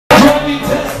derby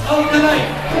test of the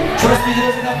night. Trust me,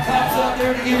 there's enough cops out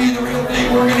there to give you the real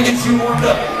thing. We're gonna get you warmed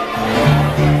up.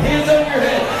 Hands on your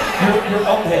head. Your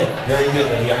own head. Very good,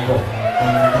 lady. Here you go.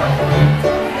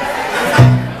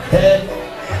 Head,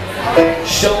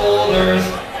 shoulders.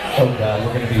 Oh God,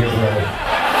 we're gonna be here forever.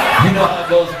 You know how it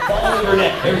goes. Fall over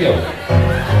neck. Here we go.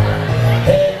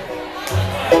 Head,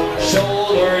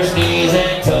 shoulders, knees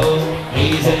and toes.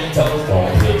 Knees and toes.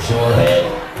 Don't hit your head.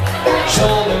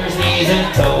 Shoulders, knees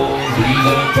and toes. Knees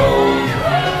and toes.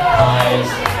 Eyes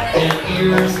and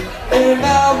ears and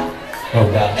mouth. Oh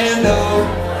God. And nose.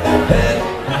 Head,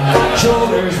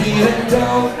 shoulders, knees and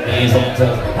toes. Knees and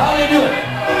toes. How do you do it?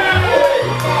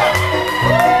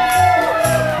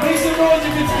 Make some noise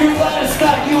if it's too loud to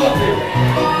stop you up here.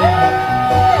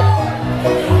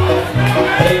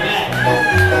 Hey Matt, come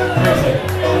here a second.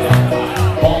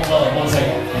 Ball low, 1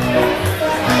 second.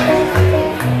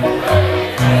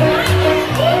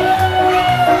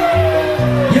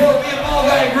 Yo, me and Ball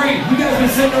guy agree. You guys been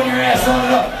sitting on your ass long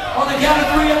enough. On the count of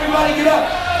 3, everybody get up.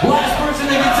 Last person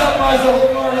that gets up buys the whole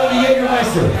bar of the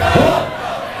Jägermeister. 1,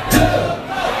 2,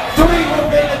 3. We're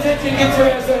paying attention. Get your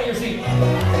ass out of your seat.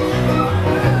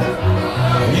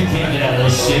 You can't get out of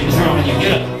this shit. What's wrong with you?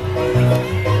 Get up.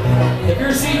 If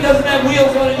your seat doesn't have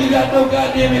wheels on it, you got no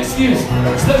goddamn excuse.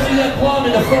 Especially that blonde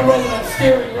in the front row that I'm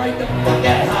staring right the fuck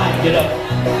at. Hi, get up.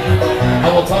 I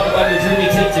will talk about your dreamy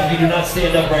tits if you do not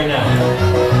stand up right now.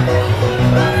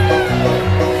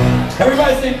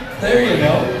 Everybody think, there you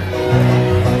go.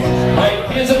 Alright,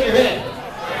 hands up your head.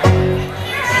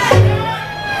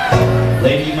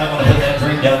 Lady, you might want to put that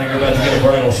drink down and you're about to get a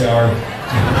bridal shower.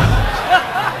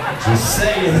 Just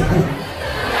saying.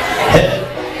 Head,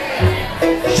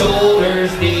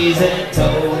 shoulders, knees and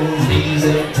toes, knees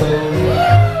and toes.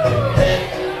 Head,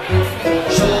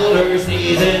 shoulders,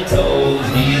 knees and toes,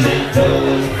 knees and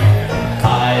toes.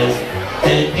 Eyes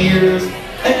and ears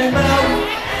and mouth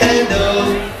and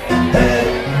nose. Head,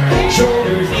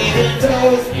 shoulders, knees and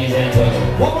toes, knees and toes.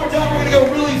 One more time, we're gonna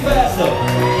go really fast though.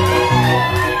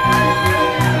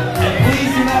 And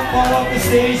please do not fall off the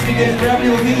stage because gravity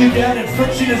will get you down and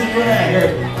friction isn't gonna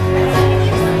hurt.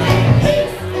 Head,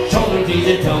 shoulders, knees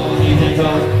and toes, knees and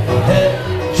toes. Head,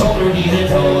 shoulders, knees and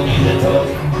toes, knees and toes.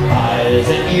 Eyes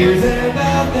and ears and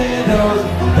mouth and nose.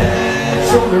 Head,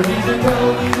 shoulders, knees and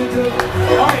toes, knees and toes.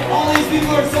 Alright, all these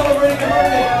people are celebrating their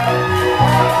birthday.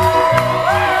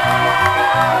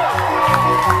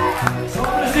 So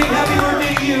I'm gonna sing happy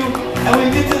birthday to you, and we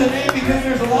get to the name because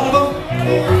there's a lot of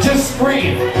them. Just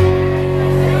scream.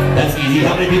 That's easy.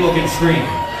 How many people can scream?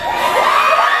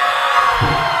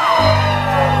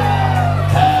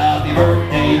 Happy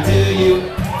birthday to you.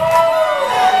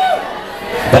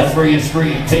 That's where you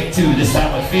scream. Take 2, this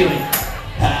time with feeling.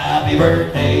 Happy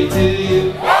birthday to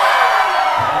you.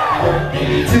 Happy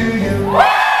birthday to you.